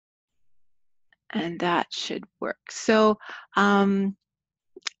And that should work. So um,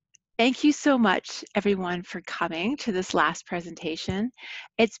 thank you so much, everyone, for coming to this last presentation.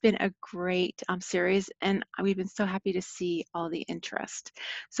 It's been a great series, and we've been so happy to see all the interest.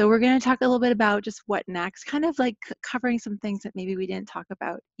 So we're going to talk a little bit about just what next, kind of like covering some things that maybe we didn't talk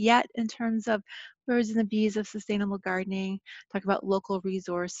about yet in terms of birds and the bees of sustainable gardening, talk about local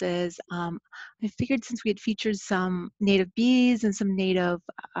resources. I figured since we had featured some native bees and some native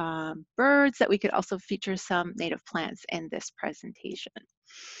birds that we could also feature some native plants in this presentation.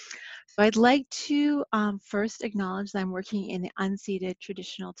 So I'd like to first acknowledge that I'm working in the unceded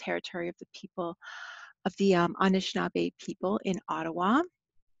traditional territory of the people of the Anishinaabe people in Ottawa.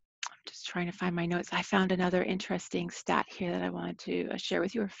 I'm just trying to find my notes. I found another interesting stat here that I wanted to share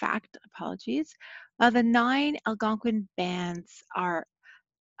with you, or fact, apologies. The 9 Algonquin bands are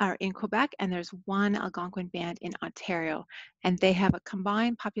in Quebec, and there's one Algonquin band in Ontario, and they have a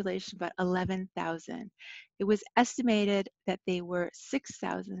combined population of about 11,000. It was estimated that they were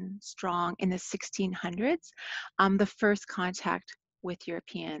 6,000 strong in the 1600s, the first contact with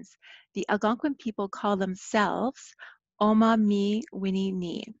Europeans. The Algonquin people call themselves Oma Mi Winnie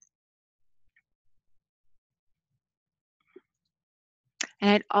Ni. And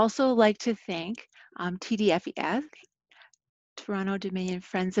I'd also like to thank TDFES, Toronto Dominion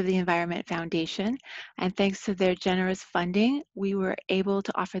Friends of the Environment Foundation, and thanks to their generous funding, we were able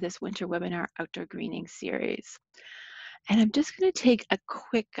to offer this winter webinar outdoor greening series. And I'm just going to take a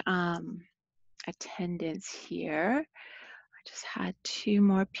quick attendance here. I just had 2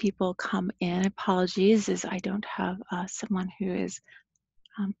 more people come in. Apologies, as I don't have someone who is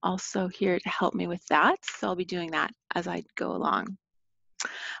also here to help me with that. So I'll be doing that as I go along.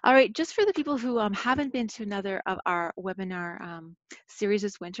 All right, just for the people who haven't been to another of our webinar series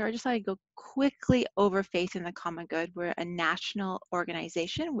this winter, I just thought I'd go quickly over Faith in the Common Good. We're a national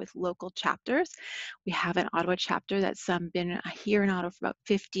organization with local chapters. We have an Ottawa chapter that's been here in Ottawa for about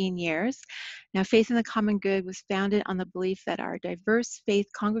 15 years. Now, Faith in the Common Good was founded on the belief that our diverse faith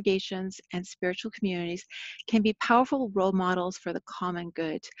congregations and spiritual communities can be powerful role models for the common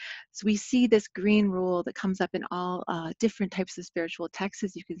good. So we see this green rule that comes up in all different types of spiritual texts,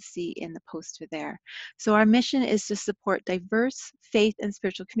 as you can see in the poster there. So our mission is to support diverse faith and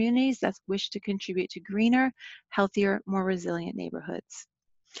spiritual communities that wish to contribute to greener, healthier, more resilient neighborhoods.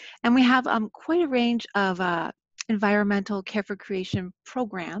 And we have quite a range of environmental care for creation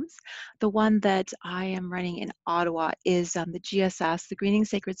programs. The one that I am running in Ottawa is the GSS, the Greening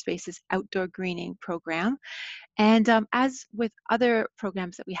Sacred Spaces Outdoor Greening Program. And as with other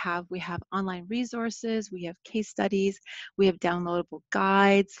programs that we have online resources, we have case studies, we have downloadable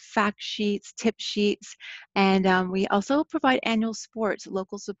guides, fact sheets, tip sheets, and we also provide annual support,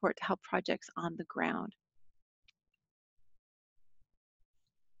 local support to help projects on the ground.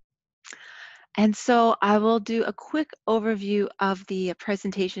 And so I will do a quick overview of the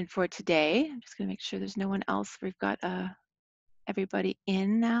presentation for today. I'm just going to make sure there's no one else. We've got everybody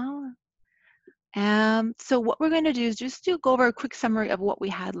in now. So what we're going to do is just to go over a quick summary of what we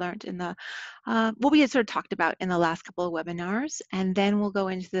had learned in the, what we had sort of talked about in the last couple of webinars, and then we'll go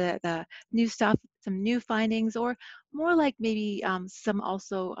into the new stuff, some new findings, or more like maybe some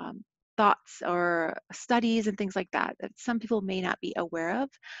also thoughts or studies and things like that that some people may not be aware of.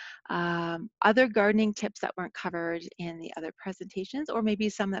 Other gardening tips that weren't covered in the other presentations, or maybe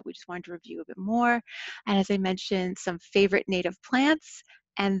some that we just wanted to review a bit more. And as I mentioned, some favorite native plants,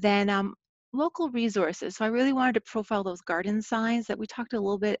 and then local resources. So I really wanted to profile those garden signs that we talked a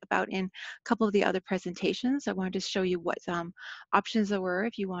little bit about in a couple of the other presentations. I wanted to show you what options there were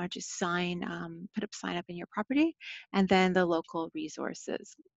if you wanted to put up sign up in your property, and then the local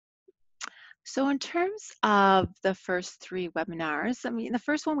resources. So in terms of the first 3 webinars, I mean, the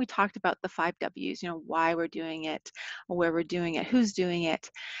first one we talked about the 5 W's, why we're doing it, where we're doing it, who's doing it.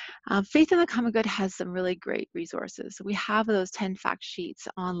 Faith in the Common Good has some really great resources. So we have those 10 fact sheets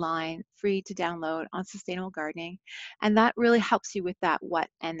online, free to download on sustainable gardening, and that really helps you with that what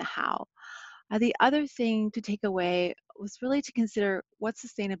and the how. The other thing to take away was really to consider what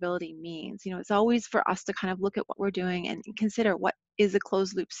sustainability means. It's always for us to kind of look at what we're doing and consider what is a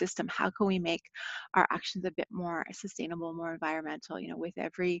closed loop system. How can we make our actions a bit more sustainable, more environmental, with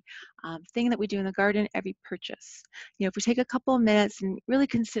every thing that we do in the garden, every purchase. If we take a couple of minutes and really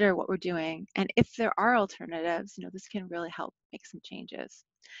consider what we're doing, and if there are alternatives, this can really help make some changes.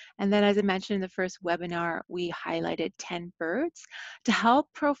 And then, as I mentioned in the first webinar, we highlighted 10 birds to help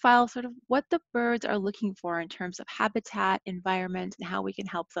profile sort of what the birds are looking for in terms of habitat, environment, and how we can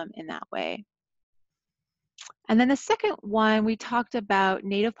help them in that way. And then the second one, we talked about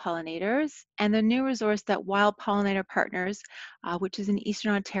native pollinators and the new resource that Wild Pollinator Partners, which is in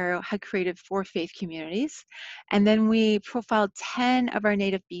Eastern Ontario, had created for faith communities. And then we profiled 10 of our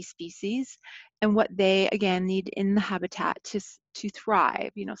native bee species and what they, again, need in the habitat to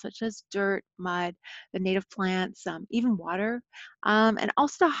thrive, such as dirt, mud, the native plants, even water, and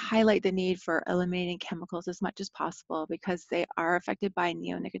also to highlight the need for eliminating chemicals as much as possible because they are affected by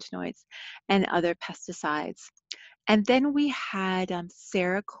neonicotinoids and other pesticides. And then we had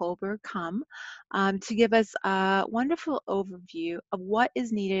Sarah Colber come to give us a wonderful overview of what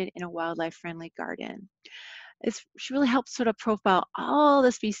is needed in a wildlife-friendly garden. She really helps sort of profile all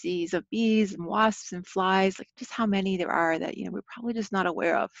the species of bees and wasps and flies, like just how many there are that we're probably just not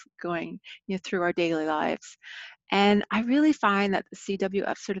aware of going through our daily lives. And I really find that the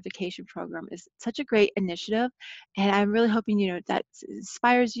CWF certification program is such a great initiative. And I'm really hoping, that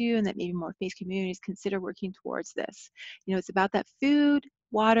inspires you and that maybe more faith communities consider working towards this. It's about that food,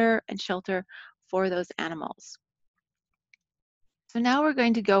 water, and shelter for those animals. So now we're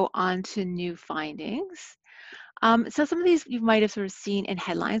going to go on to new findings. So some of these you might have sort of seen in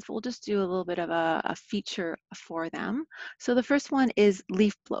headlines, but we'll just do a little bit of a feature for them. So the first one is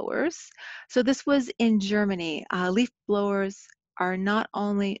leaf blowers. So this was in Germany. Leaf blowers are not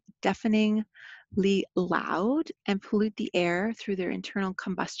only deafeningly loud and pollute the air through their internal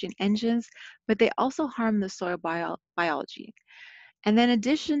combustion engines, but they also harm the soil biology. And then in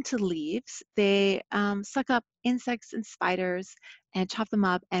addition to leaves, they suck up insects and spiders and chop them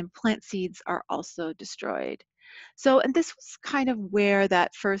up, and plant seeds are also destroyed. So, and this was kind of where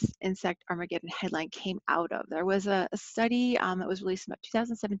that first insect Armageddon headline came out of. There was a study that was released in about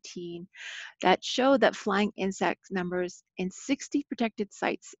 2017 that showed that flying insect numbers in 60 protected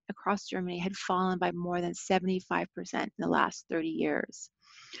sites across Germany had fallen by more than 75% in the last 30 years.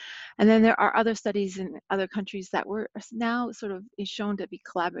 And then there are other studies in other countries that were now sort of shown to be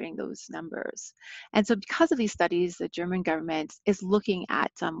collaborating those numbers. And so because of these studies, the German government is looking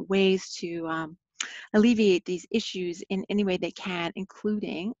at ways to alleviate these issues in any way they can,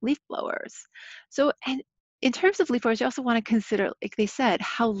 including leaf blowers. So, and in terms of leaf blowers, you also want to consider, like they said,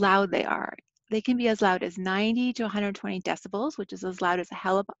 how loud they are. They can be as loud as 90 to 120 decibels, which is as loud as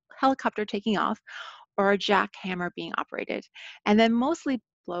a helicopter taking off, or a jackhammer being operated. And then mostly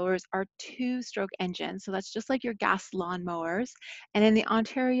blowers are two-stroke engines, so that's just like your gas lawn mowers. And in the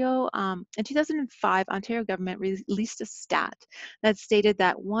Ontario, in 2005, Ontario government released a stat that stated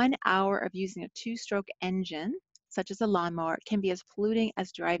that 1 hour of using a two-stroke engine, such as a lawnmower, can be as polluting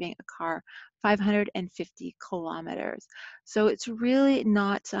as driving a car 550 kilometers. So it's really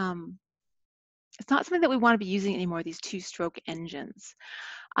not, it's not something that we want to be using anymore, these two-stroke engines.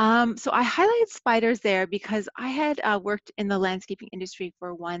 So I highlighted spiders there because I had worked in the landscaping industry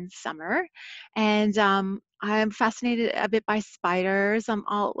for one summer, and I'm fascinated a bit by spiders,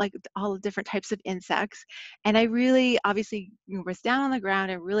 all the different types of insects, and I really obviously was down on the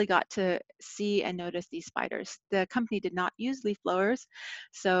ground and really got to see and notice these spiders. The company did not use leaf blowers,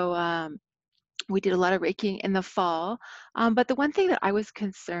 so we did a lot of raking in the fall, but the one thing that I was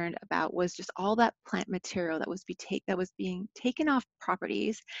concerned about was just all that plant material that was being taken off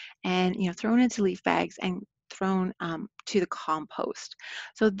properties and thrown into leaf bags and thrown to the compost.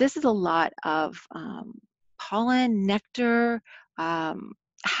 So this is a lot of pollen, nectar, um,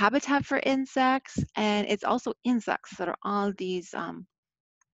 habitat for insects, and it's also insects that are on these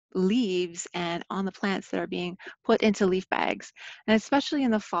leaves and on the plants that are being put into leaf bags. And especially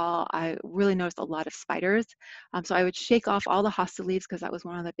in the fall, I really noticed a lot of spiders. So I would shake off all the hosta leaves because that was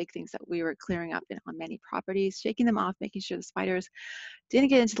one of the big things that we were clearing up on many properties, shaking them off, making sure the spiders didn't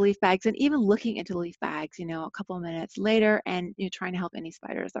get into the leaf bags, and even looking into the leaf bags, a couple of minutes later, and trying to help any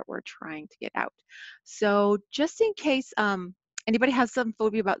spiders that were trying to get out. So just in case anybody has some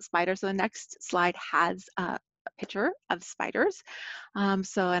phobia about spiders, so the next slide has a picture of spiders. And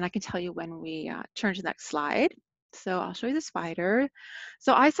I can tell you when we turn to the next slide. So I'll show you the spider.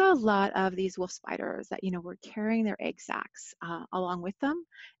 So I saw a lot of these wolf spiders that, were carrying their egg sacs along with them.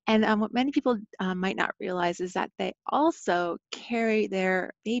 And what many people might not realize is that they also carry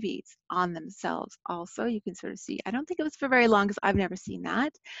their babies on themselves. Also, you can sort of see, I don't think it was for very long because I've never seen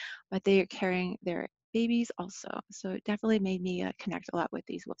that, but they are carrying their babies also. So it definitely made me connect a lot with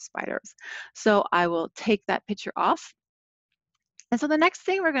these wolf spiders. So I will take that picture off. And so the next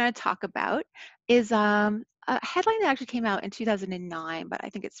thing we're going to talk about is a headline that actually came out in 2009, but I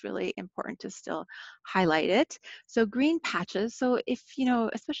think it's really important to still highlight it. So green patches. So if,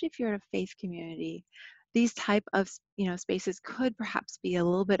 especially if you're in a faith community, these type of, spaces could perhaps be a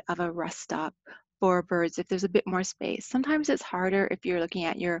little bit of a rest stop for birds if there's a bit more space. Sometimes it's harder if you're looking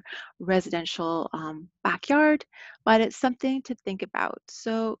at your residential backyard, but it's something to think about.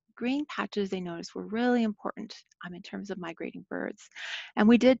 So green patches, they noticed, were really important in terms of migrating birds. And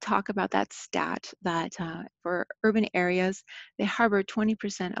we did talk about that stat that for urban areas, they harbor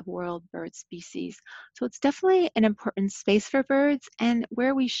 20% of world bird species. So it's definitely an important space for birds and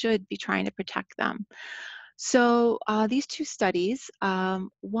where we should be trying to protect them. So these two studies,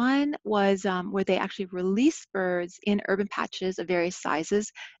 one was where they actually released birds in urban patches of various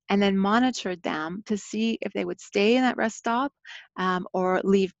sizes and then monitored them to see if they would stay in that rest stop or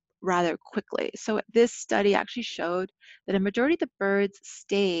leave rather quickly. So this study actually showed that a majority of the birds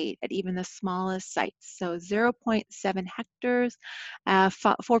stayed at even the smallest sites, so zero point 0.7 hectares,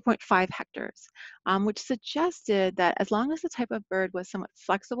 4.5 hectares, which suggested that as long as the type of bird was somewhat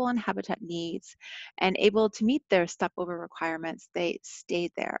flexible in habitat needs, and able to meet their stopover requirements, they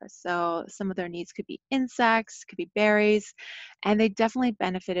stayed there. So some of their needs could be insects, could be berries, and they definitely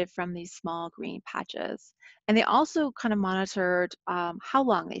benefited from these small green patches. And they also kind of monitored how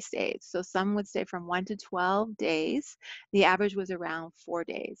long they stayed. So some would stay from 1 to 12 days. The average was around 4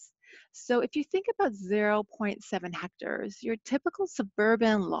 days. So if you think about zero point 0.7 hectares, your typical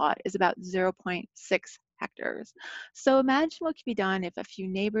suburban lot is about zero point 0.6 hectares. So imagine what could be done if a few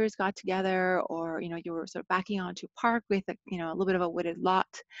neighbors got together, or you were sort of backing onto a park with a little bit of a wooded lot.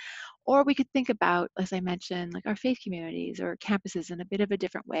 Or we could think about, as I mentioned, like our faith communities or campuses in a bit of a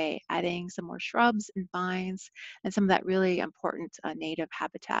different way, adding some more shrubs and vines and some of that really important native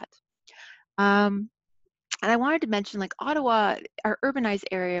habitat. Um, and I wanted to mention, like Ottawa, our urbanized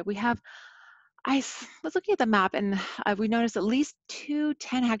area, we have was looking at the map, and we noticed at least two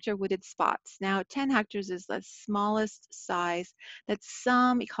 10-hectare wooded spots. Now, 10 hectares is the smallest size that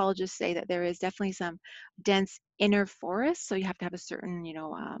some ecologists say that there is definitely some dense inner forest. So you have to have a certain,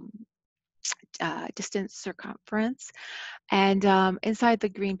 distance circumference. And inside the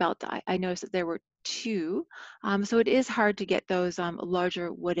green belt, I noticed that there were two. So it is hard to get those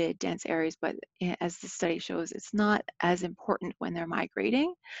larger wooded dense areas, but as the study shows, it's not as important when they're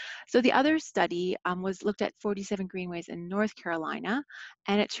migrating. So the other study was looked at 47 greenways in North Carolina,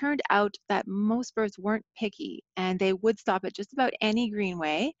 and it turned out that most birds weren't picky, and they would stop at just about any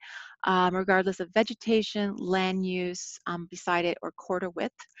greenway, regardless of vegetation, land use beside it, or quarter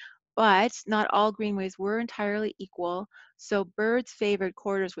width. But not all greenways were entirely equal, so birds favored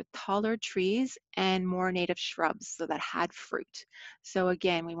corridors with taller trees and more native shrubs, so that had fruit. So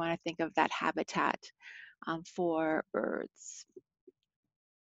again, we want to think of that habitat for birds.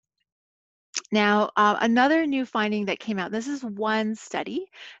 Now, another new finding that came out, this is one study.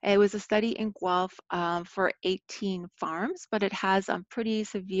 It was a study in Guelph for 18 farms, but it has pretty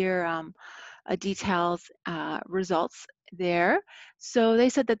severe details, results there. So they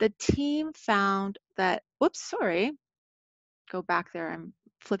said that the team found that, whoops, sorry, go back there. I'm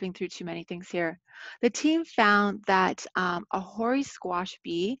flipping through too many things here. The team found that a hoary squash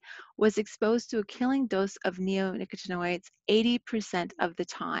bee was exposed to a killing dose of neonicotinoids 80% of the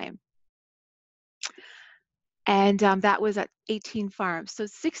time. And that was at 18 farms. So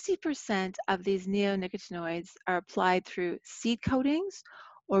 60% of these neonicotinoids are applied through seed coatings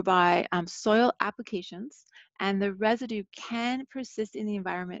or by soil applications, and the residue can persist in the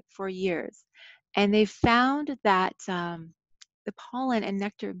environment for years. And they found that the pollen and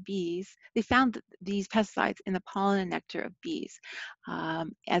nectar of bees, they found these pesticides in the pollen and nectar of bees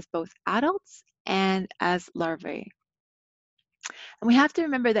as both adults and as larvae. And we have to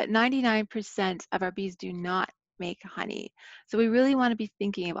remember that 99% of our bees do not make honey. So we really want to be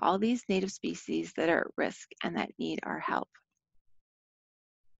thinking of all these native species that are at risk and that need our help.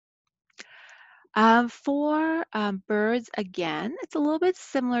 For birds, again, it's a little bit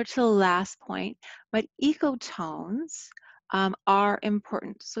similar to the last point, but ecotones are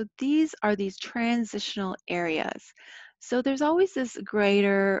important. So these are these transitional areas. So there's always this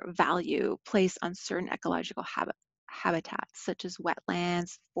greater value placed on certain ecological habitats, such as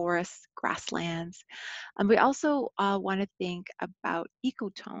wetlands, forests, grasslands. We also want to think about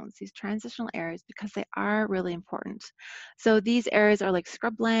ecotones, these transitional areas, because they are really important. So these areas are like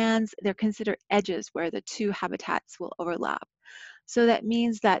scrublands. They're considered edges where the two habitats will overlap. So that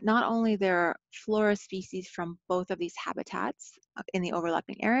means that not only there are flora species from both of these habitats in the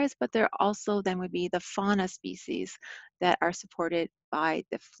overlapping areas, but there also then would be the fauna species that are supported by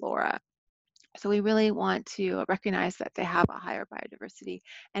the flora. So we really want to recognize that they have a higher biodiversity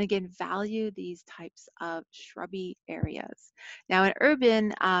and again, value these types of shrubby areas. Now in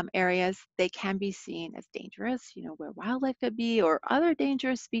urban areas, they can be seen as dangerous, where wildlife could be or other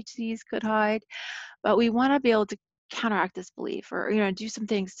dangerous species could hide, but we want to be able to counteract this belief, or do some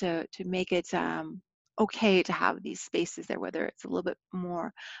things to make it okay to have these spaces there, whether it's a little bit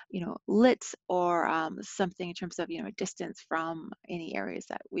more lit, or something in terms of distance from any areas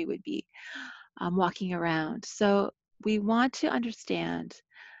that we would be walking around. So we want to understand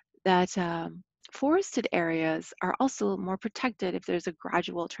that forested areas are also more protected if there's a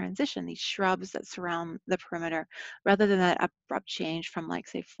gradual transition, these shrubs that surround the perimeter, rather than that abrupt change from, like,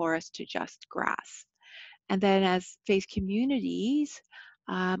 say, forest to just grass. And then as faith communities,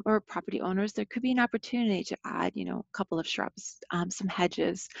 or property owners, there could be an opportunity to add, a couple of shrubs, some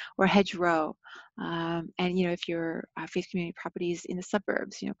hedges or hedgerow. And, if your faith community properties in the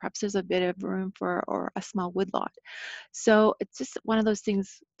suburbs, perhaps there's a bit of room for, or a small woodlot. So it's just one of those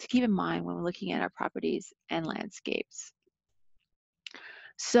things to keep in mind when we're looking at our properties and landscapes.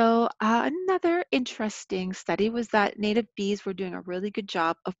 So, another interesting study was that native bees were doing a really good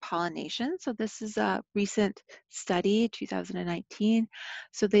job of pollination. So, this is a recent study, 2019.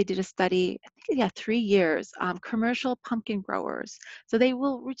 So, they did a study, I think, yeah, 3 years, commercial pumpkin growers. So, they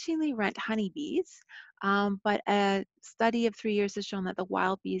will routinely rent honeybees, but a study of 3 years has shown that the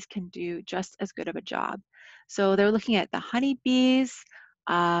wild bees can do just as good of a job. So, they're looking at the honeybees,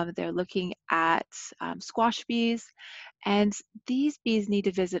 they're looking at squash bees, and these bees need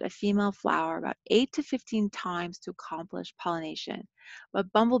to visit a female flower about 8 to 15 times to accomplish pollination.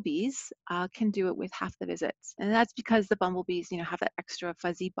 But bumblebees can do it with half the visits. And that's because the bumblebees, have that extra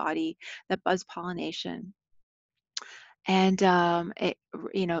fuzzy body, that buzz pollination, and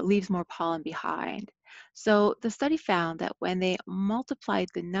leaves more pollen behind. So the study found that when they multiplied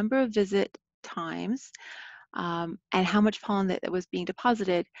the number of visit times, and how much pollen that was being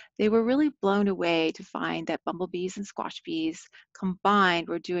deposited, they were really blown away to find that bumblebees and squash bees combined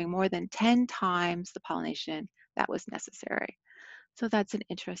were doing more than 10 times the pollination that was necessary. So that's an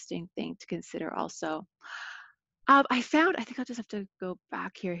interesting thing to consider also. I think I'll just have to go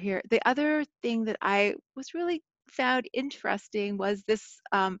back here. The other thing that I was really found interesting was this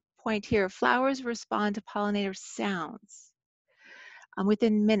point here: flowers respond to pollinator sounds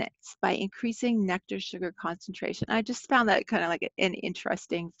within minutes by increasing nectar sugar concentration. I just found that kind of like an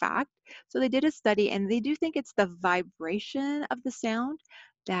interesting fact. So they did a study, and they do think it's the vibration of the sound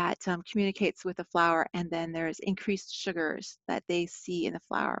that communicates with the flower, and then there's increased sugars that they see in the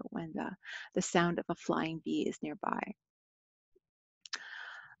flower when the sound of a flying bee is nearby.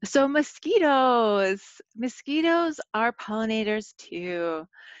 So mosquitoes are pollinators too.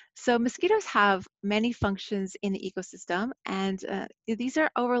 So mosquitoes have many functions in the ecosystem, and these are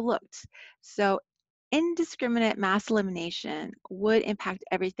overlooked. So indiscriminate mass elimination would impact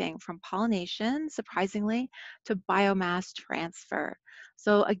everything from pollination, surprisingly, to biomass transfer.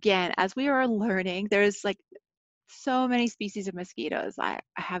 So again, as we are learning, there's like so many species of mosquitoes. I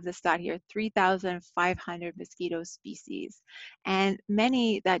have this stat here: 3,500 mosquito species, and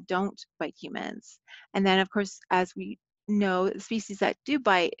many that don't bite humans. And then, of course, as we know, the species that do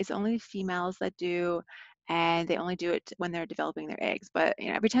bite, it's only females that do, and they only do it when they're developing their eggs. But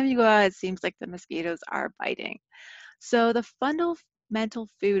every time you go out, it seems like the mosquitoes are biting. So the fundamental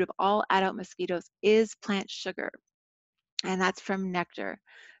food of all adult mosquitoes is plant sugar, and that's from nectar.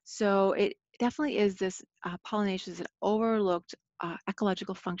 So it definitely is this pollination is an overlooked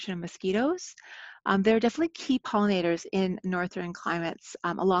ecological function of mosquitoes. They're definitely key pollinators in northern climates,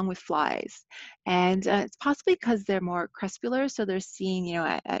 along with flies, and it's possibly because they're more crepuscular, so they're seen,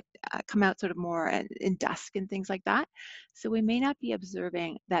 come out sort of more in dusk and things like that. So we may not be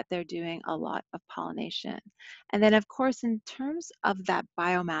observing that they're doing a lot of pollination. And then, of course, in terms of that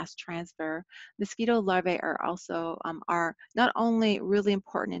biomass transfer, mosquito larvae are also are not only really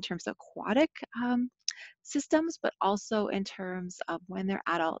important in terms of aquatic systems, but also in terms of when they're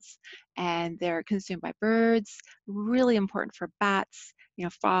adults and they're consumed by birds, really important for bats,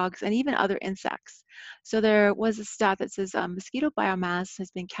 frogs, and even other insects. So there was a stat that says mosquito biomass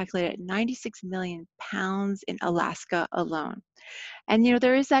has been calculated at 96 million pounds in Alaska alone. And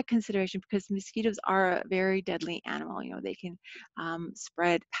there is that consideration because mosquitoes are a very deadly animal. They can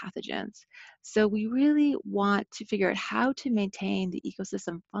spread pathogens. So we really want to figure out how to maintain the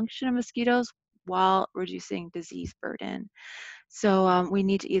ecosystem function of mosquitoes while reducing disease burden. So we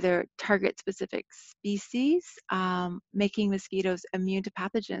need to either target specific species, making mosquitoes immune to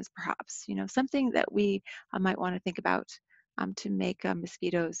pathogens, perhaps. Something that we might want to think about to make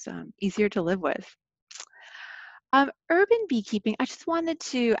mosquitoes easier to live with. Urban beekeeping, I just wanted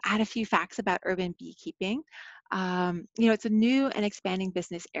to add a few facts about urban beekeeping. It's a new and expanding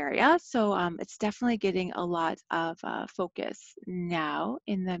business area, so it's definitely getting a lot of focus now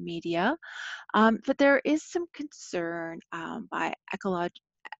in the media. But there is some concern by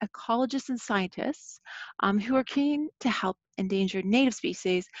ecologists and scientists who are keen to help endangered native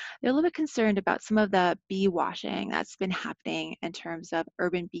species. They're a little bit concerned about some of the bee washing that's been happening in terms of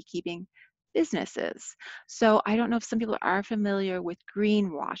urban beekeeping businesses. So I don't know if some people are familiar with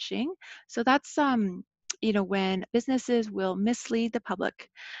greenwashing. So that's when businesses will mislead the public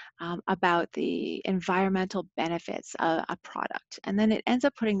about the environmental benefits of a product, and then it ends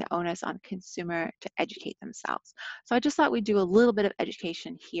up putting the onus on consumer to educate themselves. So I just thought we'd do a little bit of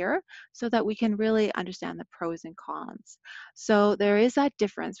education here so that we can really understand the pros and cons. So there is that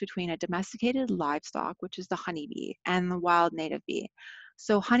difference between a domesticated livestock, which is the honeybee, and the wild native bee.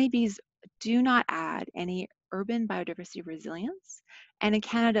 So honeybees do not add any urban biodiversity resilience. And in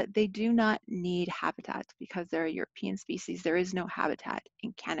Canada, they do not need habitat because they're a European species. There is no habitat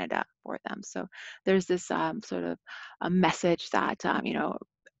in Canada for them. So there's this sort of a message that,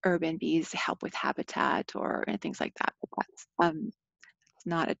 urban bees help with habitat or and things like that. But that's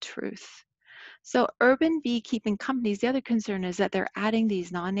not a truth. So urban beekeeping companies, the other concern is that they're adding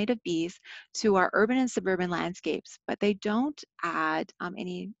these non-native bees to our urban and suburban landscapes, but they don't add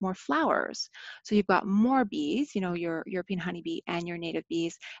any more flowers. So you've got more bees, your European honeybee and your native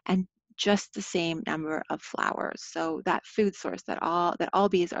bees, and just the same number of flowers. So that food source that all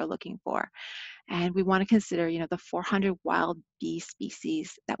bees are looking for. And we want to consider, the 400 wild bee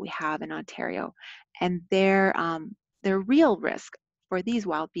species that we have in Ontario, and their real risk for these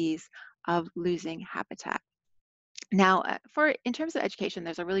wild bees of losing habitat. Now, for in terms of education,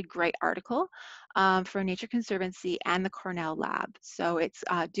 there's a really great article for Nature Conservancy and the Cornell Lab. So it's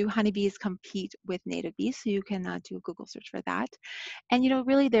do honeybees compete with native bees? So you can do a Google search for that. And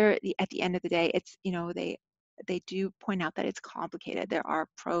really, at the end of the day, it's they do point out that it's complicated. There are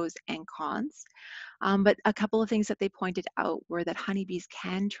pros and cons. But a couple of things that they pointed out were that honeybees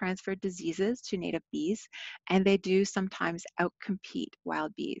can transfer diseases to native bees, and they do sometimes outcompete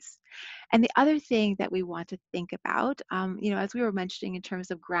wild bees. And the other thing that we want to think about, as we were mentioning in terms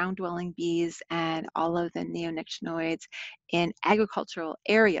of ground-dwelling bees and all of the neonicotinoids in agricultural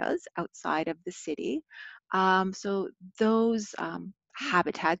areas outside of the city, so those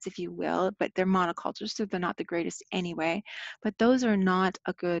habitats, if you will, but they're monocultures, so they're not the greatest anyway, but those are not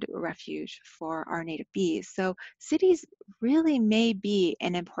a good refuge for our native bees. So cities really may be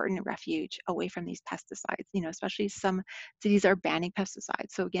an important refuge away from these pesticides, especially some cities are banning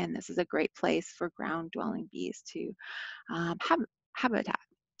pesticides. So again, this is a great place for ground dwelling bees to have habitat.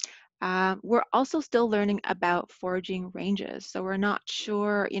 We're also still learning about foraging ranges. So we're not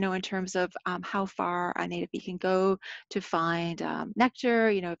sure, in terms of how far a native bee can go to find nectar,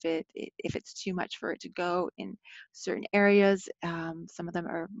 if it's too much for it to go in certain areas. Some of them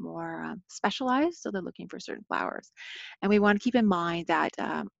are more specialized, so they're looking for certain flowers. And we want to keep in mind that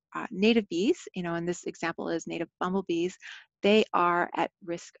native bees, and this example is native bumblebees, they are at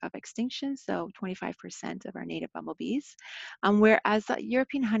risk of extinction, so 25% of our native bumblebees, whereas the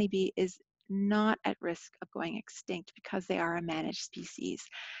European honeybee is not at risk of going extinct because they are a managed species.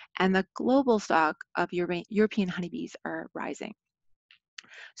 And the global stock of European honeybees are rising.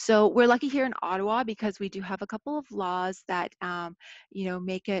 So we're lucky here in Ottawa because we do have a couple of laws that,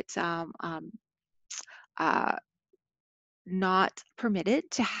 make it uh, not permitted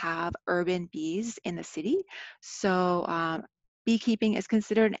to have urban bees in the city. So beekeeping is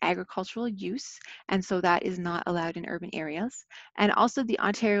considered an agricultural use, and so that is not allowed in urban areas. And also the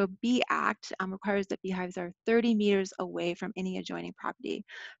Ontario Bee Act requires that beehives are 30 meters away from any adjoining property.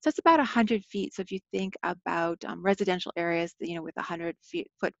 So it's about 100 feet. So if you think about residential areas, with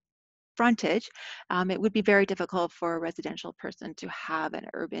 100-foot frontage, it would be very difficult for a residential person to have an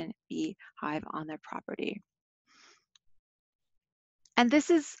urban beehive on their property. And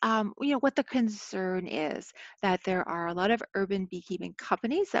this is, what the concern is, that there are a lot of urban beekeeping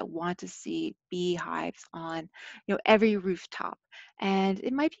companies that want to see beehives on, every rooftop. And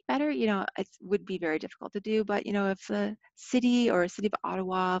it might be better, it would be very difficult to do, but, if the city or city of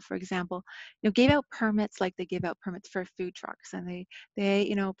Ottawa, for example, gave out permits like they give out permits for food trucks, and they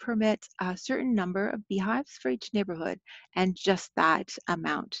permit a certain number of beehives for each neighborhood and just that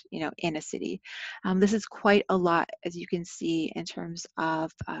amount, in a city. This is quite a lot, as you can see, in terms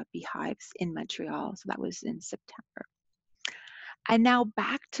of beehives in Montreal. So that was in September. And now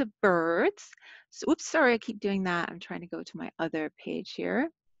back to birds. So, oops, sorry, I keep doing that. I'm trying to go to my other page here.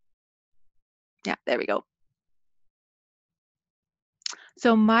 Yeah, there we go.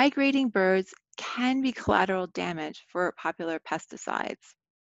 So migrating birds can be collateral damage for popular pesticides.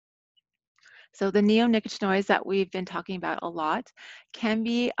 So the neonicotinoids that we've been talking about a lot can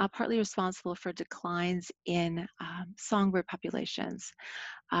be partly responsible for declines in songbird populations.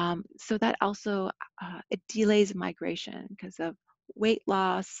 So that also it delays migration because of weight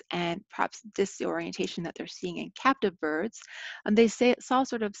loss and perhaps disorientation that they're seeing in captive birds. And they saw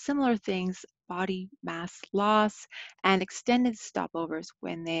sort of similar things, body mass loss and extended stopovers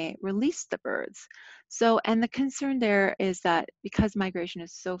when they released the birds. So, and the concern there is that because migration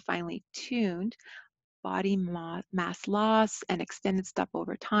is so finely tuned, body mass loss and extended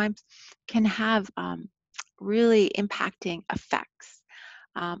stopover times can have really impacting effects.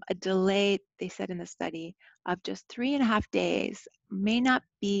 A delay, they said in the study, of just 3.5 days may not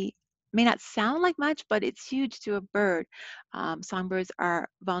sound like much, but it's huge to a bird. Songbirds are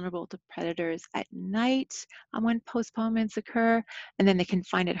vulnerable to predators at night when postponements occur, and then they can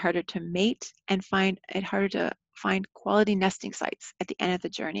find it harder to mate and find it harder to find quality nesting sites at the end of the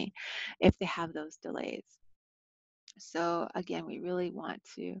journey if they have those delays. So again, we really want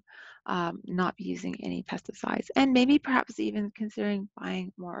to not be using any pesticides and maybe perhaps even considering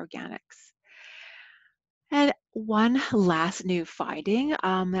buying more organics. And one last new finding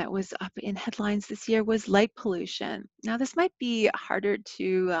that was up in headlines this year was light pollution. Now, this might be harder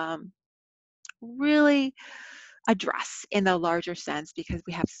to really address in the larger sense because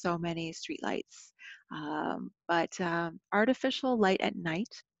we have so many streetlights. But artificial light at night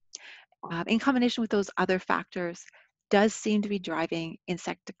in combination with those other factors, does seem to be driving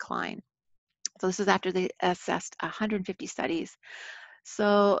insect decline. So this is after they assessed 150 studies.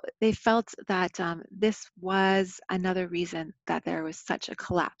 So they felt that this was another reason that there was such a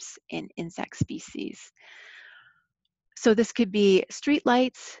collapse in insect species. So this could be street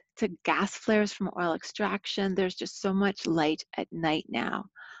lights to gas flares from oil extraction. There's just so much light at night now.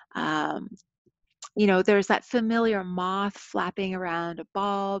 Um, there's that familiar moth flapping around a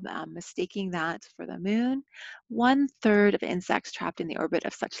bulb, mistaking that for the moon. One third of insects trapped in the orbit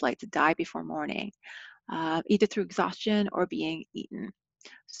of such lights die before morning, either through exhaustion or being eaten.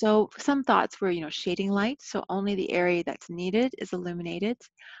 So some thoughts were, shading light, so only the area that's needed is illuminated.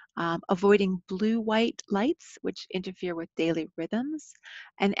 Avoiding blue-white lights, which interfere with daily rhythms.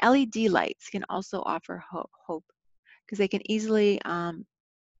 And LED lights can also offer hope because they can easily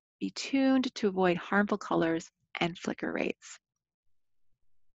be tuned to avoid harmful colors and flicker rates.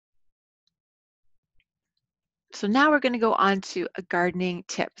 So now we're going to go on to gardening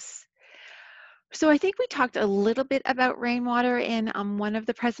tips. So I think we talked a little bit about rainwater in one of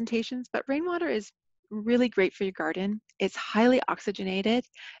the presentations, but rainwater is really great for your garden. It's highly oxygenated.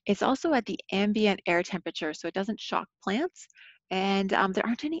 It's also at the ambient air temperature, so it doesn't shock plants. And there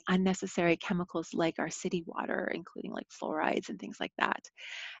aren't any unnecessary chemicals like our city water, including like fluorides and things like that.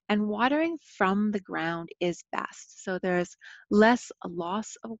 And watering from the ground is best. So there's less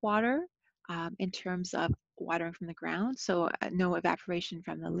loss of water in terms of watering from the ground. So no evaporation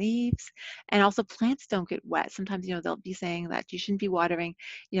from the leaves. And also plants don't get wet. Sometimes, they'll be saying that you shouldn't be watering,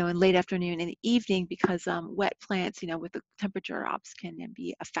 in late afternoon and the evening because wet plants, with the temperature drops can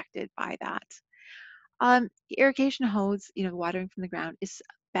be affected by that. Irrigation hose, watering from the ground is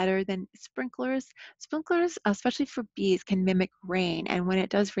better than sprinklers. Sprinklers, especially for bees, can mimic rain, and when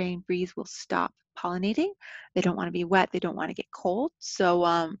it does rain, bees will stop pollinating. They don't want to be wet. They don't want to get cold.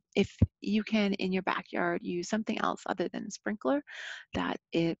 So if you can in your backyard use something else other than a sprinkler, that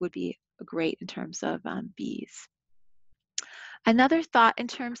it would be great in terms of bees. Another thought in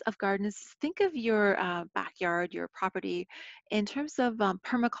terms of gardens, think of your backyard, your property, in terms of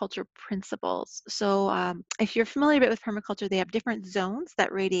permaculture principles. So, if you're familiar a bit with permaculture, they have different zones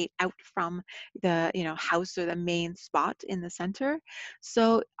that radiate out from the house or the main spot in the center.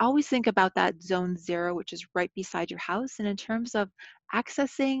 So, always think about that zone 0, which is right beside your house. And in terms of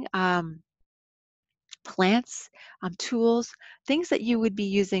accessing plants, tools, things that you would be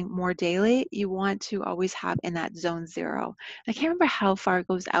using more daily, you want to always have in that zone 0. I can't remember how far it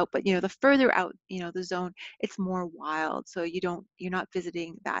goes out, but the further out, the zone, it's more wild. So you're not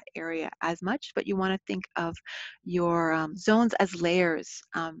visiting that area as much, but you want to think of your zones as layers.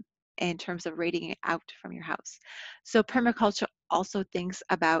 In terms of radiating it out from your house. So permaculture also thinks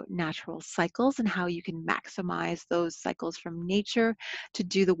about natural cycles and how you can maximize those cycles from nature to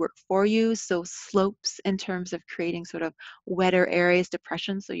do the work for you. So slopes in terms of creating sort of wetter areas,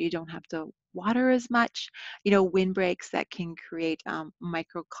 depressions, so you don't have to water as much. Windbreaks that can create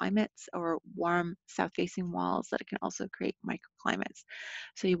microclimates or warm south-facing walls that can also create microclimates.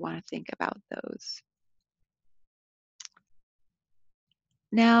 So you want to think about those.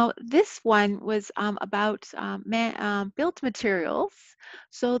 Now, this one was about built materials.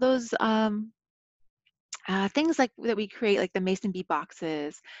 So those things like that we create, like the mason bee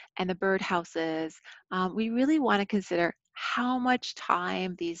boxes and the bird houses, we really want to consider how much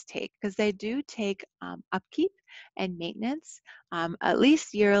time these take because they do take upkeep and maintenance, at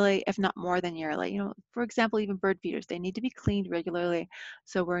least yearly, if not more than yearly. For example, even bird feeders, they need to be cleaned regularly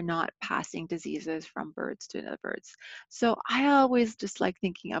so we're not passing diseases from birds to other birds. So I always just like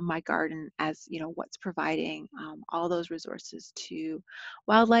thinking of my garden as, what's providing all those resources to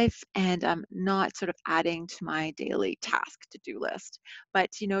wildlife and not sort of adding to my daily task to-do list. But,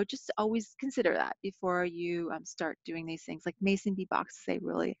 just always consider that before you start doing these things. Like mason bee boxes, they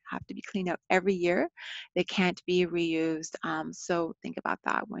really have to be cleaned out every year. They can't be reused. So think about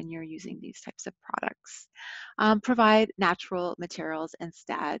that when you're using these types of products. Provide natural materials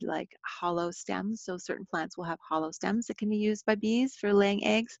instead, like hollow stems. So certain plants will have hollow stems that can be used by bees for laying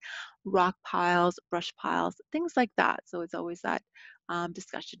eggs, rock piles, brush piles, things like that. So it's always that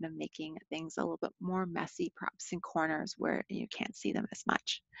discussion of making things a little bit more messy, perhaps in corners where you can't see them as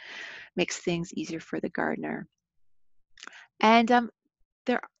much. Makes things easier for the gardener. And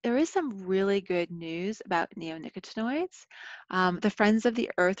there is some really good news about neonicotinoids. The Friends of the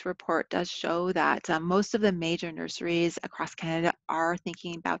Earth report does show that most of the major nurseries across Canada are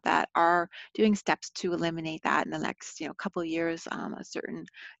thinking about that, are doing steps to eliminate that in the next, couple of years, a certain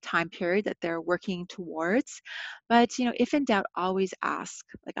time period that they're working towards. But if in doubt, always ask.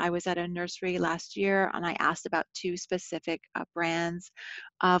 Like I was at a nursery last year and I asked about two specific brands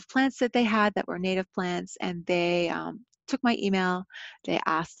of plants that they had that were native plants, and they took my email, they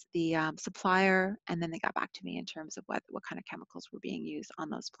asked the supplier, and then they got back to me in terms of what kind of chemicals were being used on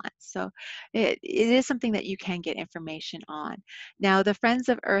those plants. So it is something that you can get information on. Now, the Friends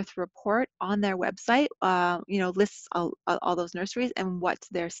of Earth report on their website, lists all those nurseries and what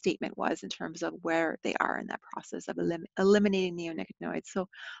their statement was in terms of where they are in that process of eliminating neonicotinoids. So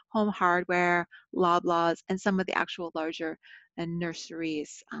Home Hardware, Loblaws, and some of the actual larger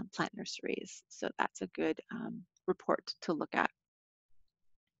nurseries, plant nurseries. So that's a good report to look at.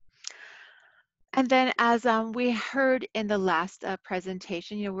 And then, as we heard in the last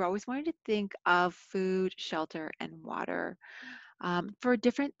presentation, we're always wanting to think of food, shelter, and water for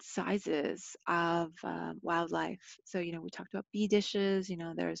different sizes of wildlife. So, we talked about bee dishes,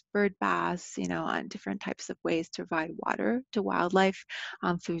 there's bird baths, on different types of ways to provide water to wildlife,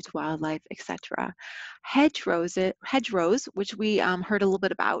 food to wildlife, etc. Hedgerows, which we heard a little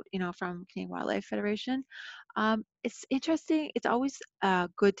bit about, from Canadian Wildlife Federation. It's interesting. It's always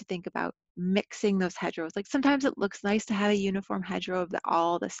good to think about mixing those hedgerows. Like sometimes it looks nice to have a uniform hedgerow of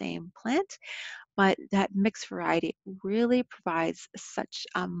all the same plant, but that mixed variety really provides such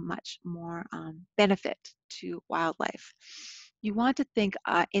a much more benefit to wildlife. You want to think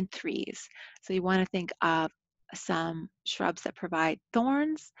in threes. So you want to think of some shrubs that provide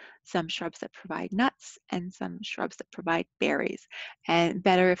thorns, some shrubs that provide nuts, and some shrubs that provide berries. And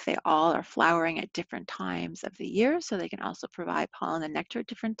better if they all are flowering at different times of the year, so they can also provide pollen and nectar at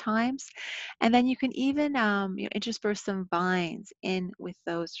different times. And then you can even intersperse some vines in with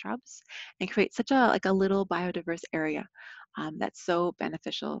those shrubs and create such a little biodiverse area that's so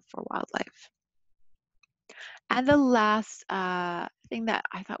beneficial for wildlife. And the last thing that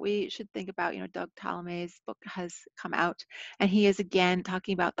I thought we should think about, Doug Tallama's book has come out, and he is again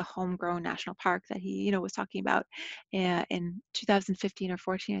talking about the homegrown national park that he, was talking about in 2015 or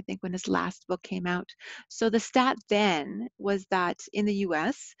 14, I think, when his last book came out. So the stat then was that in the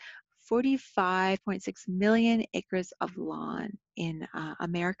U.S., 45.6 million acres of lawn in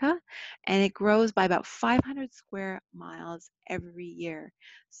America, and it grows by about 500 square miles every year.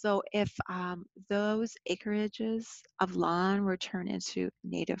 So if those acreages of lawn were turned into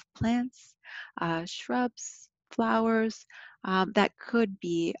native plants, shrubs, flowers, that could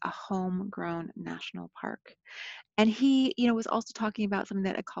be a homegrown national park. And he, was also talking about something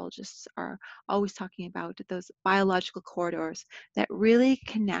that ecologists are always talking about, those biological corridors that really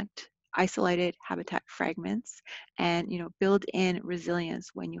connect isolated habitat fragments and, build in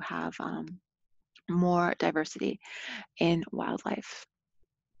resilience when you have more diversity in wildlife.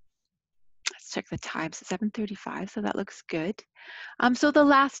 Let's check the time. So 7:35, so that looks good. So the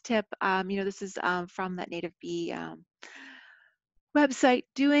last tip, this is from that Native Bee website.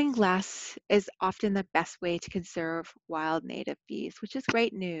 Doing less is often the best way to conserve wild native bees, which is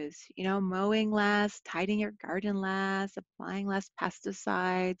great news. Mowing less, tidying your garden less, applying less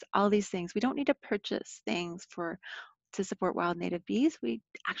pesticides, all these things. We don't need to purchase things to support wild native bees. We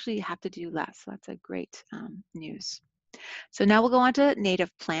actually have to do less. So that's a great news. So now we'll go on to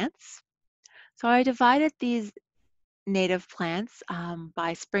native plants. So I divided these native plants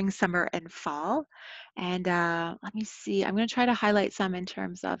by spring, summer, and fall. And let me see, I'm going to try to highlight some in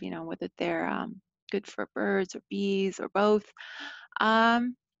terms of, whether they're good for birds or bees or both.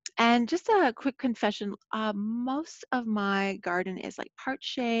 Um, And just a quick confession, most of my garden is like part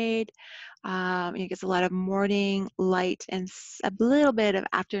shade. It gets a lot of morning light and a little bit of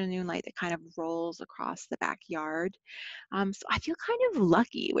afternoon light that kind of rolls across the backyard. So I feel kind of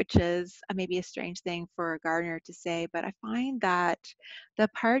lucky, which is maybe a strange thing for a gardener to say, but I find that the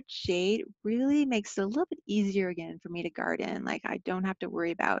part shade really makes it a little bit easier again for me to garden. Like I don't have to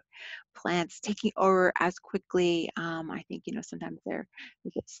worry about plants taking over as quickly. I think, sometimes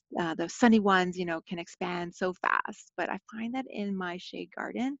the sunny ones, can expand so fast, but I find that in my shade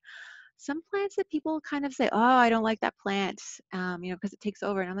garden, some plants that people kind of say, "Oh, I don't like that plant," because it takes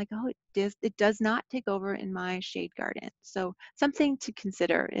over. And I'm like, "Oh, it does not take over in my shade garden." So something to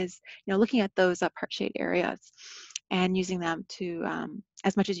consider is, looking at those part shade areas and using them to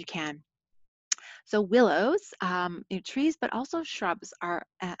as much as you can. So willows, trees, but also shrubs are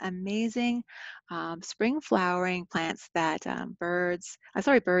amazing spring flowering plants that birds,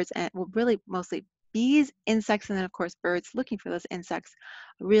 and well, really mostly bees, insects, and then of course birds looking for those insects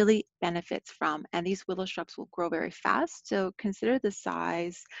really benefits from. And these willow shrubs will grow very fast. So consider the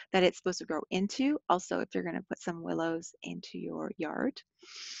size that it's supposed to grow into. Also, if you're going to put some willows into your yard.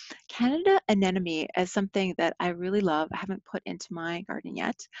 Canada anemone is something that I really love. I haven't put into my garden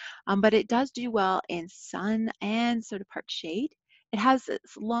yet, but it does do well in sun and sort of part shade. It has this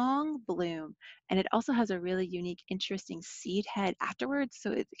long bloom, and it also has a really unique, interesting seed head afterwards.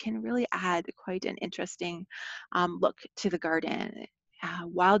 So it can really add quite an interesting look to the garden.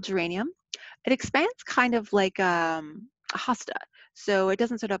 Wild geranium, it expands kind of like a hosta. So it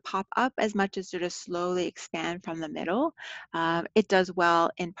doesn't sort of pop up as much as sort of slowly expand from the middle. It does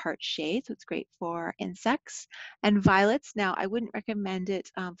well in part shade, so it's great for insects. And violets, now I wouldn't recommend it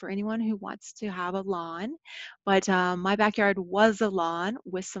for anyone who wants to have a lawn, but my backyard was a lawn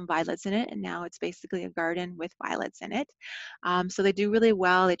with some violets in it, and now it's basically a garden with violets in it. So they do really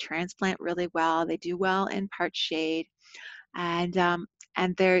well, they transplant really well, they do well in part shade, and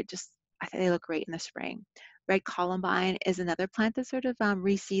they're just I think they look great in the spring. Red columbine is another plant that sort of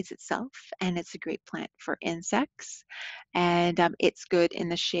reseeds itself, and it's a great plant for insects, and it's good in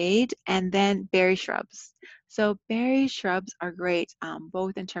the shade. And then berry shrubs. So berry shrubs are great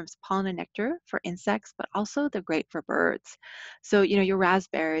both in terms of pollen and nectar for insects, but also they're great for birds. So your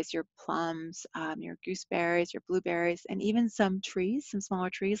raspberries, your plums, your gooseberries, your blueberries, and even some trees, some smaller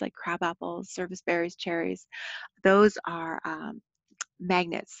trees like crab apples, serviceberries, cherries. Those are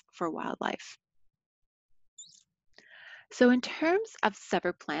magnets for wildlife. So in terms of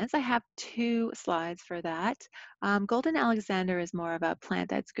suber plants, I have two slides for that. Golden Alexander is more of a plant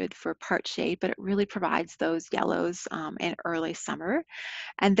that's good for part shade, but it really provides those yellows in early summer.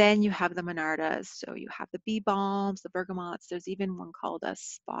 And then you have the monardas. So you have the bee balms, the bergamots. There's even one called a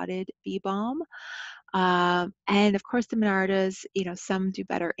spotted bee balm. And of course, the monardas, some do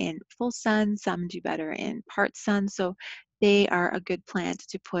better in full sun, some do better in part sun. So they are a good plant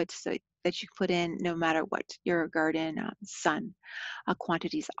to put so that you put in no matter what your garden sun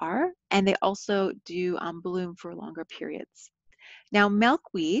quantities are. And they also do bloom for longer periods. Now,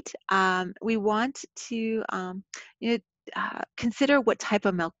 milkweed, we want to, you know, consider what type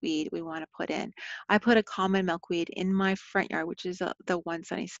of milkweed we want to put in. I put a common milkweed in my front yard, which is the one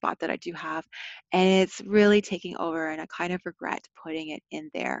sunny spot that I do have, and it's really taking over, and I kind of regret putting it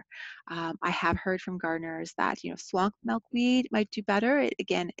in there. I have heard from gardeners that swamp milkweed might do better.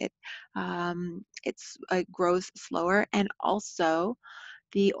 It grows slower, and also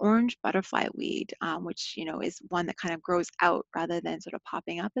the orange butterfly weed, which is one that kind of grows out rather than sort of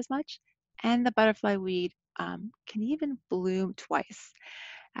popping up as much. And the butterfly weed can even bloom twice.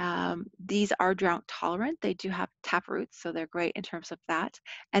 These are drought tolerant. They do have tap roots, so they're great in terms of that.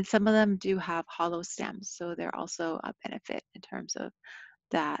 And some of them do have hollow stems, so they're also a benefit in terms of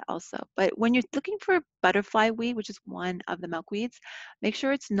that also. But when you're looking for butterfly weed, which is one of the milkweeds, make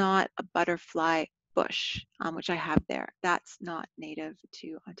sure it's not a butterfly bush, which I have there. That's not native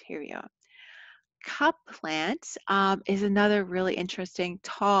to Ontario. Cup plant is another really interesting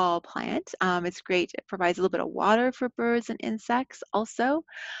tall plant. It's great. It provides a little bit of water for birds and insects also.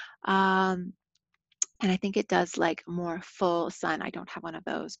 Um, and I think it does like more full sun. I don't have one of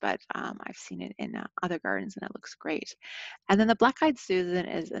those, but I've seen it in other gardens and it looks great. And then the black-eyed Susan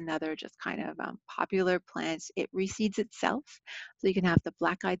is another just kind of popular plant. It reseeds itself. So you can have the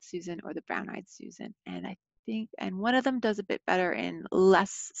black-eyed Susan or the brown-eyed Susan. And one of them does a bit better in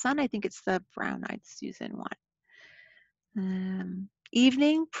less sun. I think it's the brown-eyed Susan one.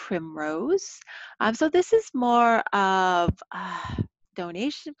 Evening primrose. So this is more of a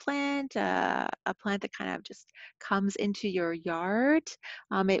donation plant, a plant that kind of just comes into your yard.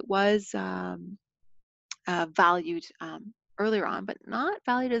 It was valued earlier on, but not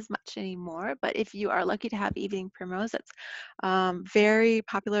valued as much anymore. But if you are lucky to have evening primrose, that's very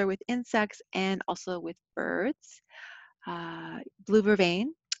popular with insects and also with birds. Blue vervain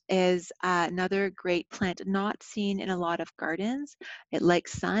is another great plant not seen in a lot of gardens. It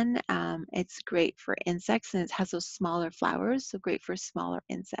likes sun. It's great for insects and it has those smaller flowers, so great for smaller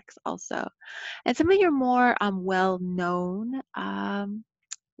insects also. And some of your more well-known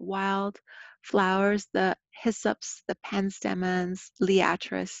wild flowers, the hyssops, the penstemons,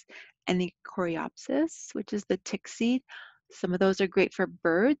 liatris, and the coreopsis, which is the tick seed. Some of those are great for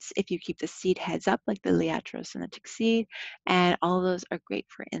birds if you keep the seed heads up, like the liatris and the tick seed, and all of those are great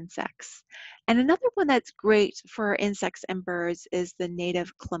for insects. And another one that's great for insects and birds is the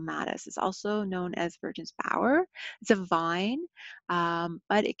native clematis. It's also known as virgin's bower. It's a vine,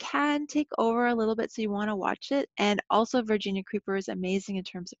 but it can take over a little bit, so you want to watch it. And also, Virginia creeper is amazing in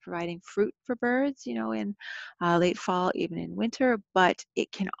terms of providing fruit for birds, in late fall, even in winter, but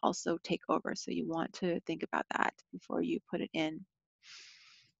it can also take over. So you want to think about that before you put it in.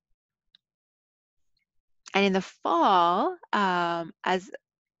 And in the fall, as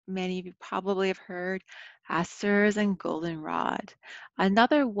many of you probably have heard, asters and goldenrod.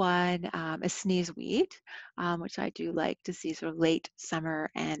 Another one is sneezeweed, which I do like to see sort of late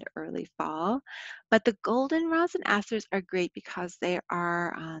summer and early fall. But the goldenrods and asters are great because they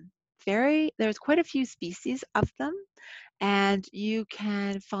are there's quite a few species of them. And you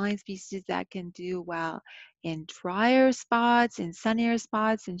can find species that can do well in drier spots, in sunnier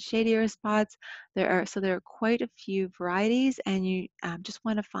spots, in shadier spots. There are quite a few varieties, and you just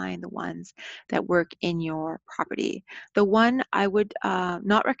want to find the ones that work in your property. The one I would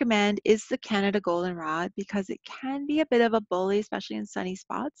not recommend is the Canada goldenrod because it can be a bit of a bully, especially in sunny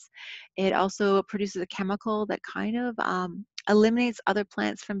spots. It also produces a chemical that kind of eliminates other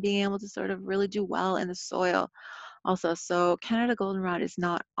plants from being able to sort of really do well in the soil also. So Canada goldenrod is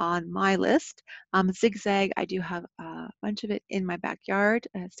not on my list. Zigzag, I do have a bunch of it in my backyard.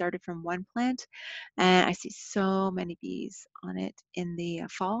 It started from one plant, and I see so many bees on it in the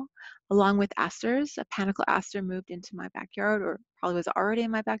fall, along with asters. A panicle aster moved into my backyard, or probably was already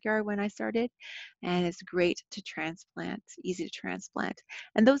in my backyard when I started, and it's great to transplant. It's easy to transplant.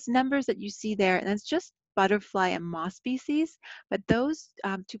 And those numbers that you see there, and it's just butterfly and moss species, but those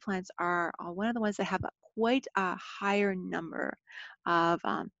two plants are one of the ones that have quite a higher number of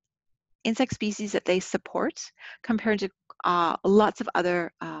insect species that they support compared to lots of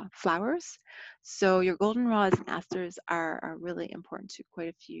other flowers. So your goldenrods and asters are really important to quite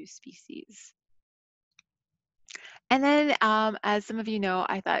a few species. And then, as some of you know,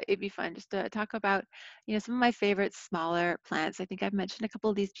 I thought it'd be fun just to talk about, some of my favorite smaller plants. I think I've mentioned a couple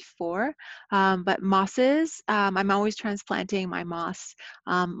of these before, but mosses, I'm always transplanting my moss.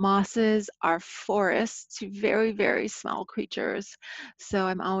 Mosses are forests to very, very small creatures. So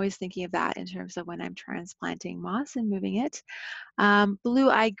I'm always thinking of that in terms of when I'm transplanting moss and moving it.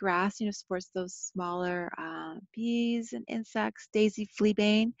 Blue-eyed grass, supports those smaller bees and insects. Daisy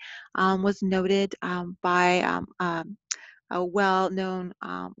fleabane was noted by a well-known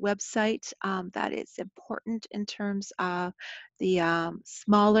website that it's important in terms of the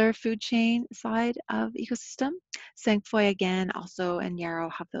smaller food chain side of ecosystem. Cinquefoil again, also and yarrow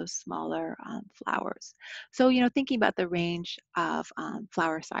have those smaller flowers. So, thinking about the range of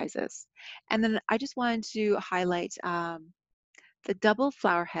flower sizes. And then I just wanted to highlight the double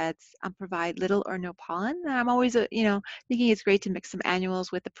flower heads provide little or no pollen. And I'm always, thinking it's great to mix some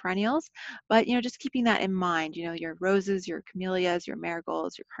annuals with the perennials, but, just keeping that in mind, your roses, your camellias, your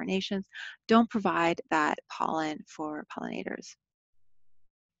marigolds, your carnations don't provide that pollen for pollinators.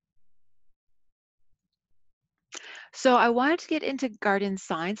 So I wanted to get into garden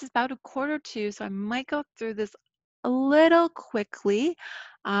science. It's about a quarter to, so I might go through this a little quickly.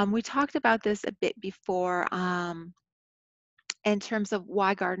 We talked about this a bit before. In terms of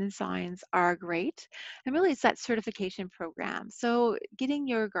why garden signs are great. And really, it's that certification program. So, getting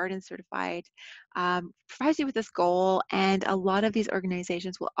your garden certified provides you with this goal, and a lot of these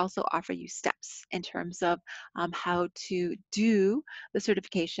organizations will also offer you steps in terms of how to do the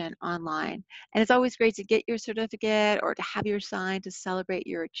certification online. And it's always great to get your certificate or to have your sign to celebrate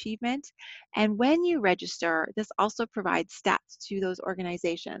your achievement. And when you register, this also provides stats to those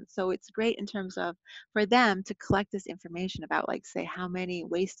organizations. So, it's great in terms of for them to collect this information about, like, say, how many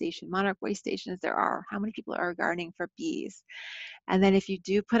monarch waste stations there are, how many people are gardening for bees. And then if you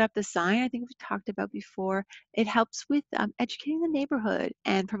do put up the sign, I think we talked about before, it helps with educating the neighborhood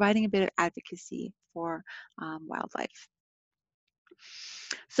and providing a bit of advocacy for wildlife.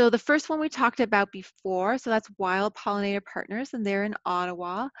 So the first one we talked about before, so that's Wild Pollinator Partners, and they're in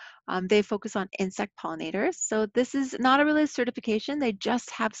Ottawa. They focus on insect pollinators. So this is not a really certification. They just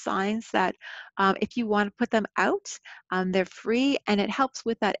have signs that if you want to put them out, they're free, and it helps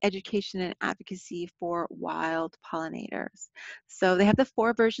with that education and advocacy for wild pollinators. So they have the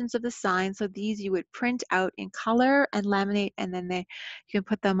 4 versions of the sign. So these you would print out in color and laminate, and then you can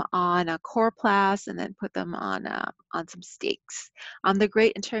put them on a coroplast and then put them on some stakes. They're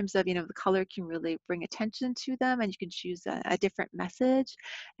great in terms of, the color can really bring attention to them, and you can choose a different message.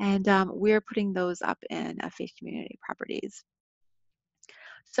 And we're putting those up in Faith Community Properties.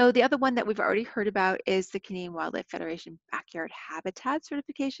 So the other one that we've already heard about is the Canadian Wildlife Federation Backyard Habitat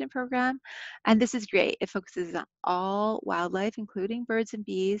Certification Program. And this is great. It focuses on all wildlife, including birds and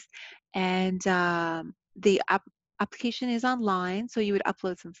bees. And the application is online. So you would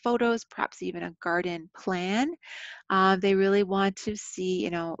upload some photos, perhaps even a garden plan. They really want to see,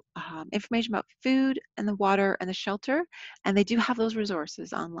 information about food and the water and the shelter. And they do have those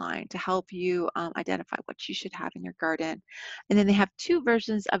resources online to help you identify what you should have in your garden. And then they have 2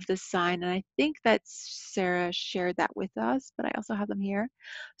 versions of the sign. And I think that Sarah shared that with us, but I also have them here.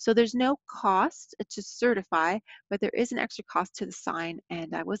 So there's no cost to certify, but there is an extra cost to the sign.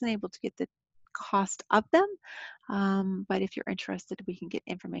 And I wasn't able to get the cost of them. But if you're interested, we can get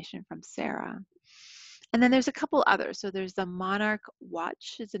information from Sarah. And then there's a couple others. So there's the Monarch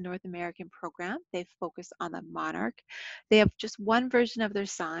Watch. It's a North American program. They focus on the monarch. They have just 1 version of their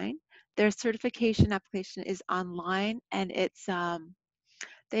sign. Their certification application is online, and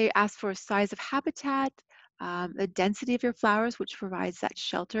they ask for a size of habitat, the density of your flowers, which provides that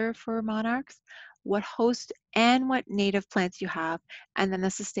shelter for monarchs, what host and what native plants you have, and then the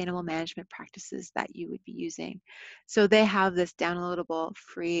sustainable management practices that you would be using. So they have this downloadable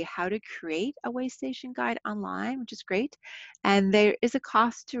free how to create a way station guide online, which is great. And there is a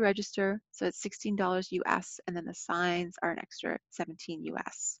cost to register. So it's $16 US, and then the signs are an extra 17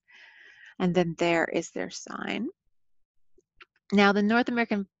 US. And then there is their sign. Now, the North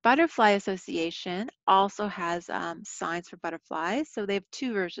American Butterfly Association also has signs for butterflies. So they have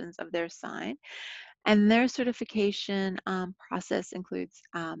 2 versions of their sign. And their certification process includes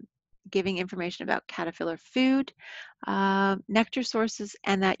giving information about caterpillar food, nectar sources,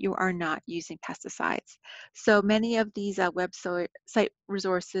 and that you are not using pesticides. So many of these website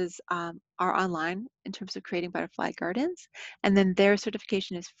resources are online in terms of creating butterfly gardens. And then their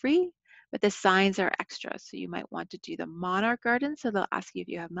certification is free, but the signs are extra. So you might want to do the monarch garden. So they'll ask you if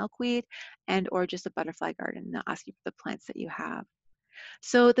you have milkweed, and or just a butterfly garden. They'll ask you for the plants that you have.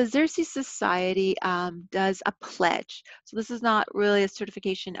 So the Xerces Society does a pledge. So this is not really a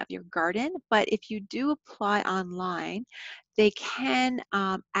certification of your garden, but if you do apply online, they can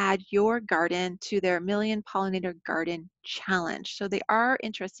add your garden to their Million Pollinator Garden Challenge. So they are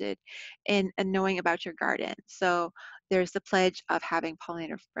interested in knowing about your garden. So there's the pledge of having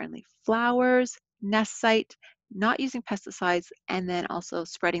pollinator-friendly flowers, nest site, not using pesticides, and then also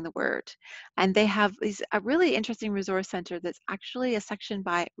spreading the word. And they have a really interesting resource center that's actually a section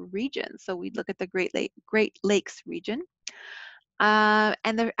by region. So we look at the Great Lakes region. And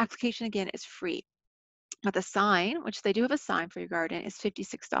the application, again, is free. But the sign, which they do have a sign for your garden, is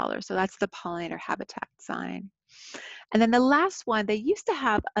 $56. So that's the pollinator habitat sign. And then the last one, they used to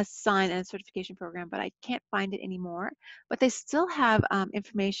have a sign and a certification program, but I can't find it anymore. But they still have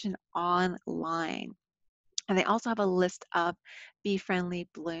information online. And they also have a list of bee-friendly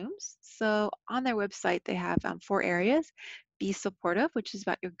blooms. So on their website, they have 4 areas. Be supportive, which is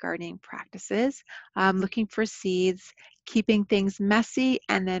about your gardening practices, looking for seeds, keeping things messy,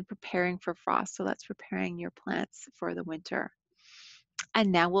 and then preparing for frost. So that's preparing your plants for the winter.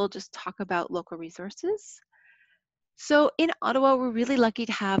 And now we'll just talk about local resources. So in Ottawa, we're really lucky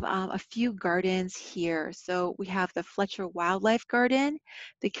to have a few gardens here. So we have the Fletcher Wildlife Garden,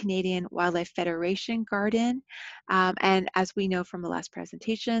 the Canadian Wildlife Federation Garden, and as we know from the last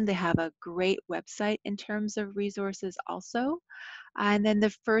presentation, they have a great website in terms of resources also. And then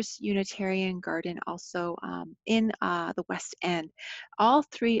the First Unitarian Garden also in the West End. All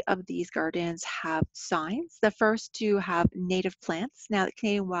 3 of these gardens have signs. The first 2 have native plants. Now, the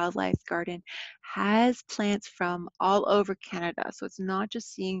Canadian Wildlife Garden has plants from all over Canada. So it's not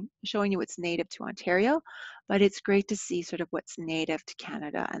just showing you what's native to Ontario, but it's great to see sort of what's native to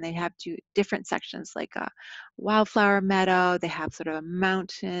Canada. And they have 2 different sections, like a wildflower meadow. They have sort of a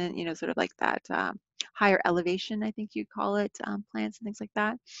mountain, sort of like that higher elevation, I think you call it, plants and things like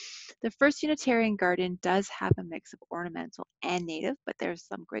that. The First Unitarian Garden does have a mix of ornamental and native, but there's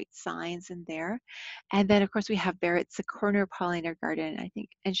some great signs in there. And then, of course, we have Barrett's a Corner Pollinator Garden, I think,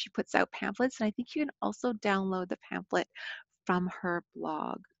 and she puts out pamphlets. And I think you can also download the pamphlet from her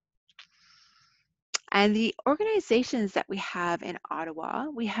blog. And the organizations that we have in Ottawa,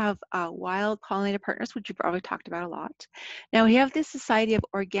 we have Wild Pollinator Partners, which you've probably talked about a lot. Now we have the Society of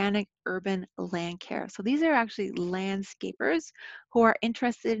Organic Urban Land Care. So these are actually landscapers who are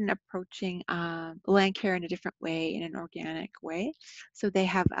interested in approaching land care in a different way, in an organic way. So they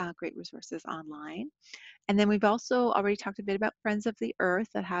have great resources online. And then we've also already talked a bit about Friends of the Earth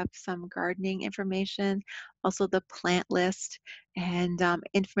that have some gardening information, also the plant list and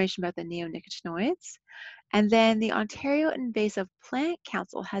information about the neonicotinoids. And then the Ontario Invasive Plant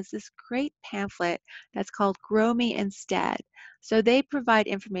Council has this great pamphlet that's called Grow Me Instead. So they provide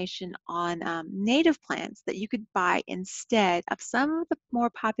information on native plants that you could buy instead of some of the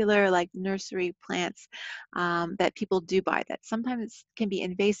more popular like nursery plants that people do buy that sometimes can be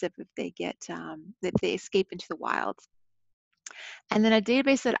invasive if they get if they escape into the wild. And then a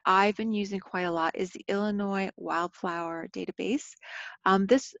database that I've been using quite a lot is the Illinois Wildflower Database.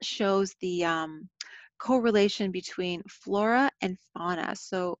 This shows the correlation between flora and fauna.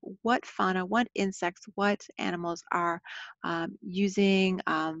 So what fauna, what insects, what animals are using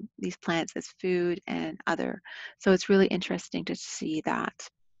these plants as food and other. So it's really interesting to see that.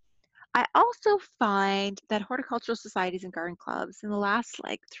 I also find that horticultural societies and garden clubs in the last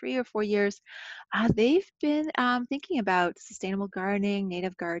like 3 or 4 years, they've been thinking about sustainable gardening,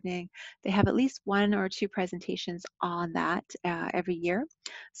 native gardening. They have at least 1 or 2 presentations on that every year.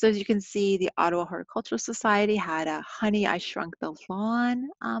 So as you can see, the Ottawa Horticultural Society had a Honey, I Shrunk the Lawn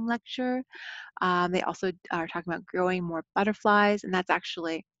lecture. They also are talking about growing more butterflies, and that's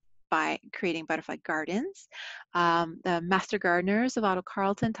actually by creating butterfly gardens. The Master Gardeners of Otto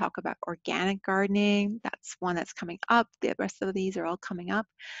Carleton talk about organic gardening. That's one that's coming up. The rest of these are all coming up.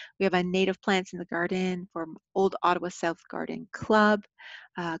 We have a native plants in the garden from Old Ottawa South Garden Club,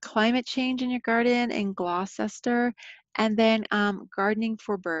 climate change in your garden in Gloucester, and then gardening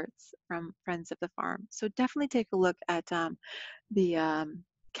for birds from Friends of the Farm. So definitely take a look at the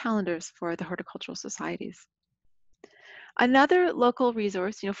calendars for the horticultural societies. Another local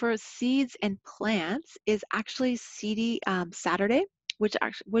resource, for seeds and plants is actually Seedy Saturday, which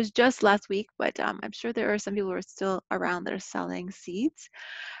actually was just last week, but I'm sure there are some people who are still around that are selling seeds.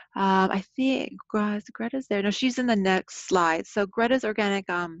 I think Greta's there. No, she's in the next slide. So Greta's Organic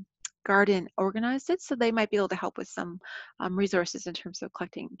Garden organized it, so they might be able to help with some resources in terms of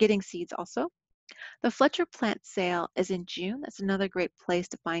getting seeds also. The Fletcher Plant Sale is in June. That's another great place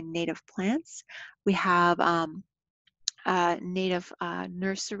to find native plants. We have a native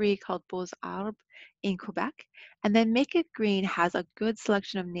nursery called Beaux Arbres in Quebec. And then Make It Green has a good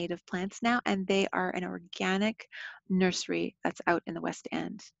selection of native plants now, and they are an organic nursery that's out in the West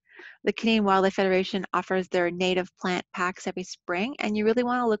End. The Canadian Wildlife Federation offers their native plant packs every spring, and you really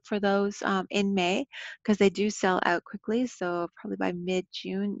want to look for those in May because they do sell out quickly. So probably by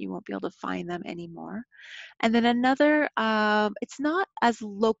mid-June, you won't be able to find them anymore. And then another, it's not as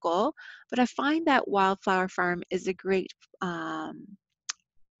local, but I find that Wildflower Farm is a great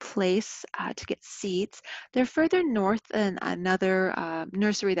place to get seeds. They're further north than another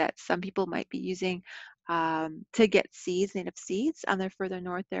nursery that some people might be using to get seeds, native seeds. They're further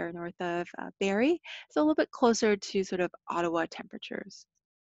north, they're north of Barrie. It's a little bit closer to sort of Ottawa temperatures.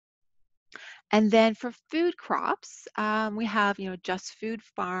 And then for food crops, we have, Just Food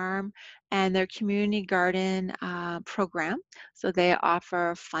Farm and their community garden program. So they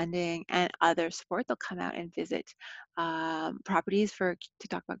offer funding and other support. They'll come out and visit properties to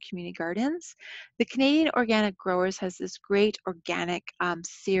talk about community gardens. The Canadian Organic Growers has this great organic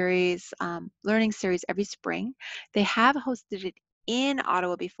series, learning series every spring. They have hosted it in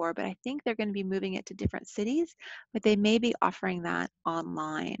Ottawa before, but I think they're going to be moving it to different cities, but they may be offering that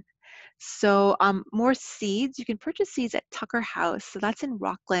online. So more seeds, you can purchase seeds at Tucker House. So that's in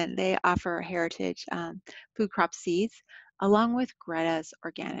Rockland. They offer heritage food crop seeds along with Greta's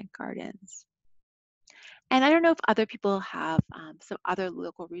Organic Gardens. And I don't know if other people have some other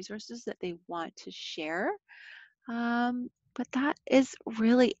local resources that they want to share, but that is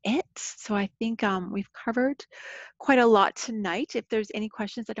really it. So I think we've covered quite a lot tonight. If there's any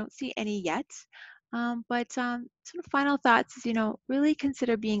questions, I don't see any yet. But sort of final thoughts is, really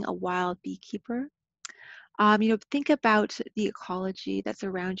consider being a wild beekeeper. Think about the ecology that's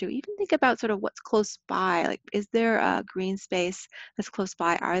around you. Even think about sort of what's close by. Like, is there a green space that's close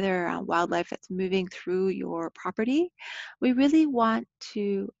by? Are there wildlife that's moving through your property? We really want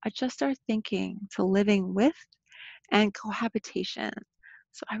to adjust our thinking to living with and cohabitation.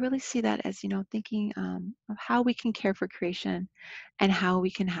 So I really see that as, thinking of how we can care for creation and how we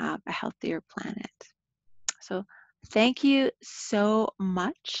can have a healthier planet. So Thank you so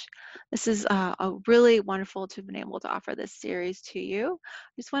much. This is a really wonderful to have been able to offer this series to you.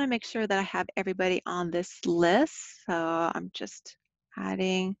 I just want to make sure that I have everybody on this list. So I'm just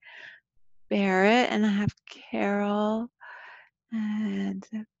adding Barrett, and I have Carol and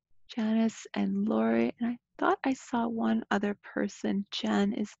Janice and Lori. And I thought I saw one other person.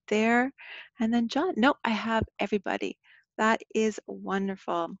 Jen is there. And then John. Nope, I have everybody. That is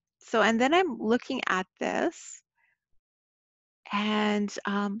wonderful. So, and then I'm looking at this, and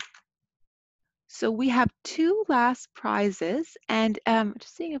so we have two last prizes, and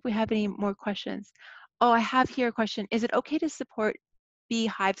just seeing if we have any more questions. Oh, I have here a question. Is it okay to support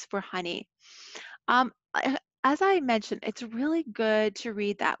beehives for honey? As I mentioned, it's really good to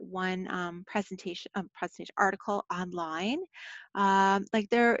read that one presentation article online. Like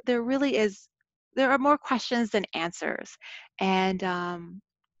there really is, there are more questions than answers, and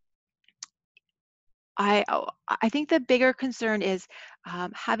I think the bigger concern is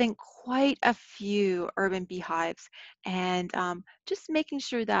having quite a few urban beehives, and just making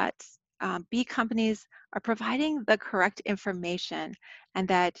sure that bee companies are providing the correct information, and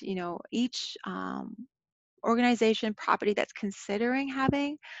that each organization, property that's considering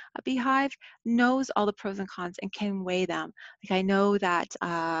having a beehive knows all the pros and cons and can weigh them. Like I know that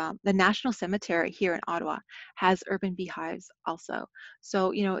the National Cemetery here in Ottawa has urban beehives also.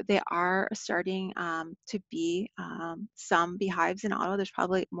 So, they are starting to be some beehives in Ottawa. There's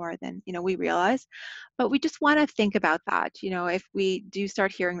probably more than, we realize. But we just want to think about that. If we do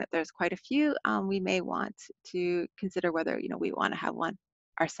start hearing that there's quite a few, we may want to consider whether, we want to have one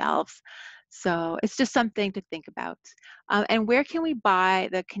ourselves. So it's just something to think about. And where can we buy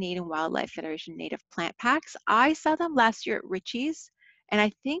the Canadian Wildlife Federation native plant packs? I saw them last year at Ritchie's, and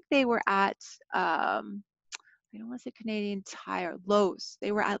I think they were at, I don't want to say Canadian Tire, Lowe's.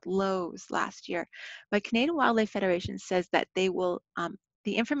 They were at Lowe's last year. But Canadian Wildlife Federation says that they will,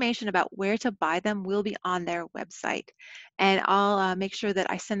 the information about where to buy them will be on their website. And I'll make sure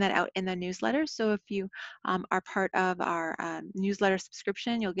that I send that out in the newsletter. So if you are part of our newsletter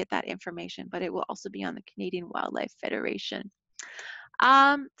subscription, you'll get that information, but it will also be on the Canadian Wildlife Federation.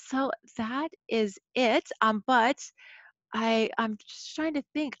 So that is it. But I'm just trying to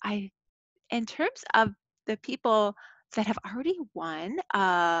think. In terms of the people that have already won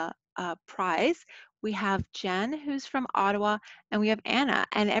a prize, we have Jen, who's from Ottawa, and we have Anna,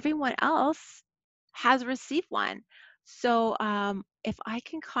 and everyone else has received one. So if I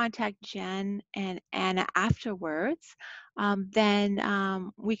can contact Jen and Anna afterwards,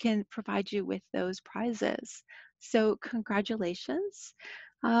 then we can provide you with those prizes. So congratulations.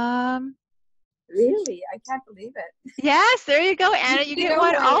 Um, Really, I can't believe it. Yes, there you go, Anna. You You get know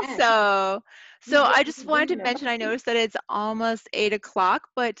one who I am. also. So I just You wanted do to know. mention, I noticed that it's almost 8 o'clock,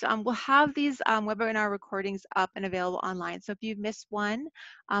 but we'll have these webinar recordings up and available online. So if you've missed one,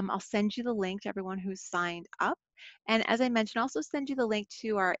 I'll send you the link to everyone who's signed up. And as I mentioned, I'll also send you the link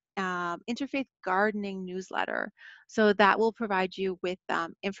to our Interfaith Gardening newsletter. So that will provide you with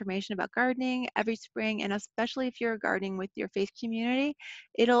information about gardening every spring, and especially if you're gardening with your faith community,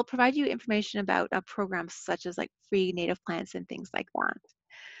 it'll provide you information about programs such as like free native plants and things like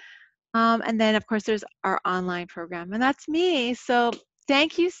that. And then of course there's our online program, and that's me. So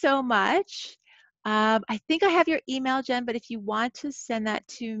thank you so much. I think I have your email, Jen, but if you want to send that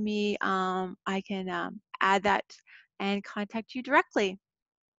to me, I can add that and contact you directly.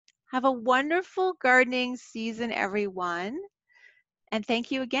 Have a wonderful gardening season, everyone. And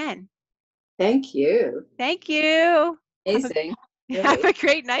thank you again. Thank you. Thank you. Amazing. Have Really. a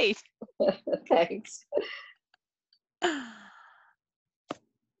great night. Thanks.